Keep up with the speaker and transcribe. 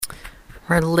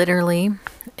We're literally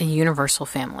a universal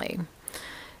family.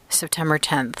 September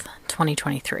 10th,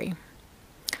 2023.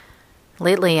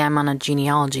 Lately, I'm on a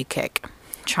genealogy kick,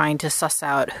 trying to suss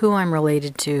out who I'm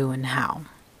related to and how.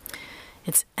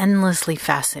 It's endlessly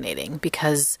fascinating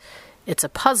because it's a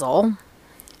puzzle,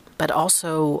 but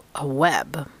also a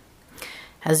web.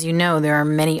 As you know, there are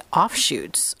many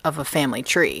offshoots of a family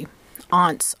tree,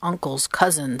 aunts, uncles,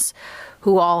 cousins,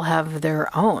 who all have their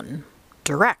own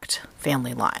direct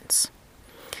family lines.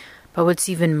 But what's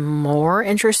even more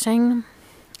interesting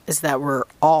is that we're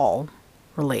all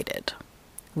related,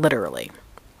 literally.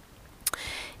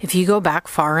 If you go back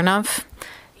far enough,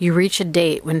 you reach a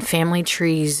date when family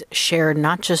trees share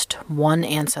not just one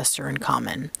ancestor in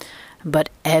common, but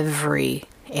every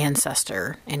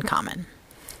ancestor in common,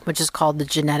 which is called the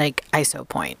genetic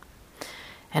isopoint.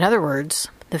 In other words,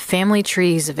 the family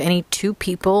trees of any two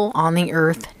people on the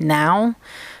earth now,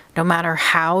 no matter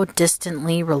how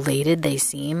distantly related they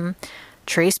seem,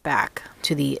 trace back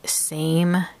to the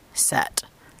same set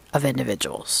of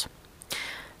individuals.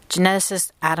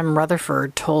 Geneticist Adam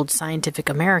Rutherford told Scientific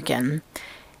American,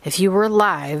 if you were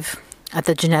alive at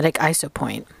the genetic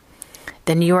isopoint,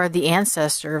 then you are the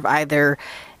ancestor of either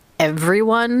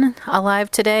everyone alive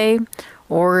today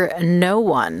or no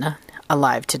one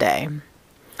alive today.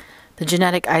 The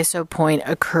genetic isopoint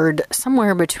occurred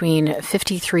somewhere between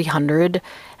 5300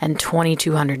 and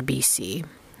 2200 BC,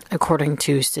 according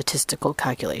to statistical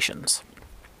calculations.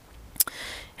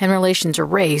 In relation to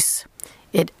race,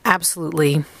 it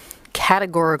absolutely,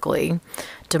 categorically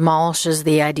demolishes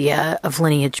the idea of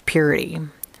lineage purity,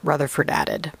 Rutherford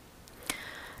added.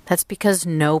 That's because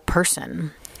no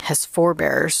person has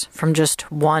forebears from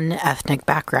just one ethnic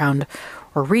background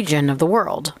or region of the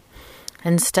world.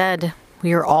 Instead,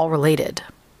 we are all related.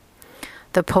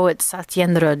 The poet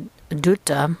Satyendra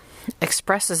Dutta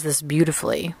expresses this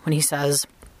beautifully when he says,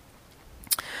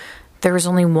 there is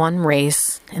only one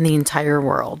race in the entire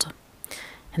world,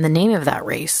 and the name of that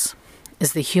race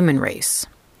is the human race.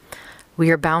 We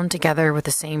are bound together with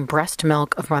the same breast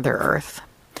milk of Mother Earth,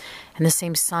 and the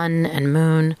same sun and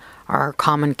moon are our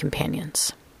common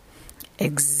companions.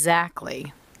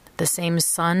 Exactly. The same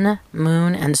sun,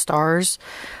 moon, and stars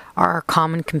are our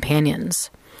common companions,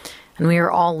 and we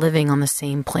are all living on the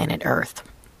same planet Earth.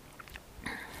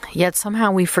 Yet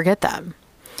somehow we forget that.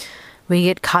 We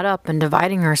get caught up in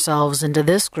dividing ourselves into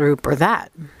this group or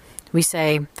that. We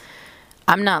say,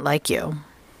 I'm not like you.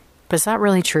 But is that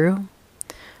really true?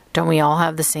 Don't we all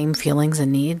have the same feelings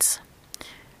and needs?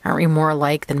 Aren't we more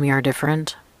alike than we are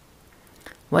different?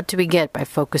 What do we get by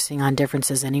focusing on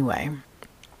differences anyway?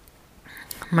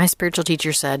 My spiritual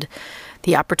teacher said,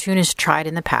 the opportunists tried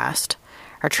in the past,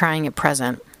 are trying at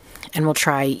present, and will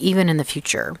try even in the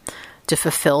future to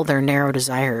fulfill their narrow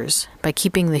desires by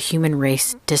keeping the human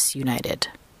race disunited.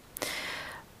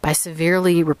 By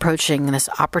severely reproaching this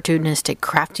opportunistic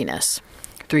craftiness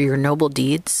through your noble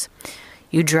deeds,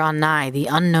 you draw nigh the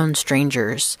unknown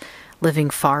strangers living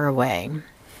far away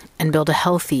and build a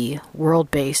healthy,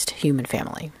 world-based human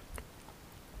family.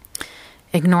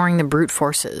 Ignoring the brute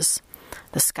forces,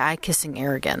 the sky-kissing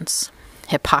arrogance,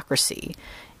 hypocrisy,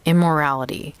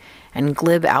 immorality, and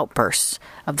glib outbursts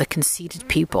of the conceited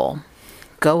people,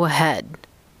 go ahead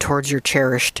towards your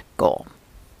cherished goal.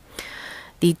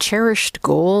 The cherished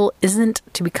goal isn't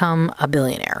to become a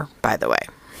billionaire, by the way.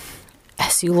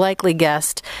 As you likely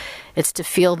guessed, it's to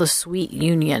feel the sweet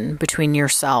union between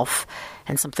yourself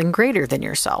and something greater than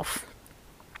yourself.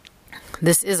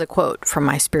 This is a quote from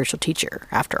my spiritual teacher,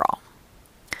 after all.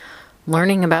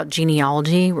 Learning about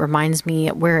genealogy reminds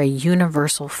me we're a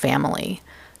universal family,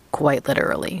 quite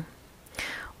literally.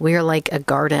 We are like a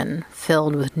garden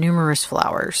filled with numerous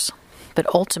flowers, but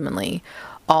ultimately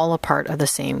all a part of the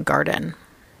same garden.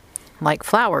 Like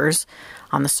flowers,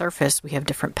 on the surface we have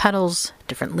different petals,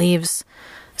 different leaves.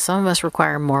 Some of us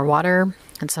require more water,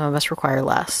 and some of us require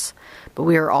less, but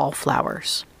we are all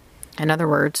flowers. In other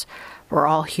words, we're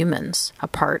all humans, a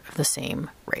part of the same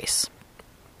race.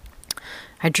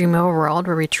 I dream of a world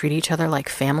where we treat each other like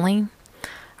family,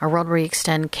 a world where we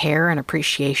extend care and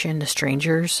appreciation to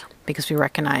strangers because we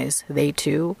recognize they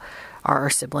too are our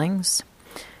siblings,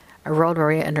 a world where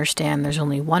we understand there's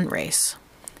only one race,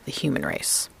 the human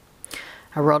race,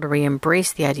 a world where we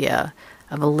embrace the idea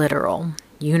of a literal,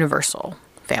 universal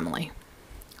family.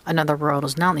 Another world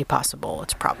is not only possible,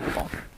 it's probable.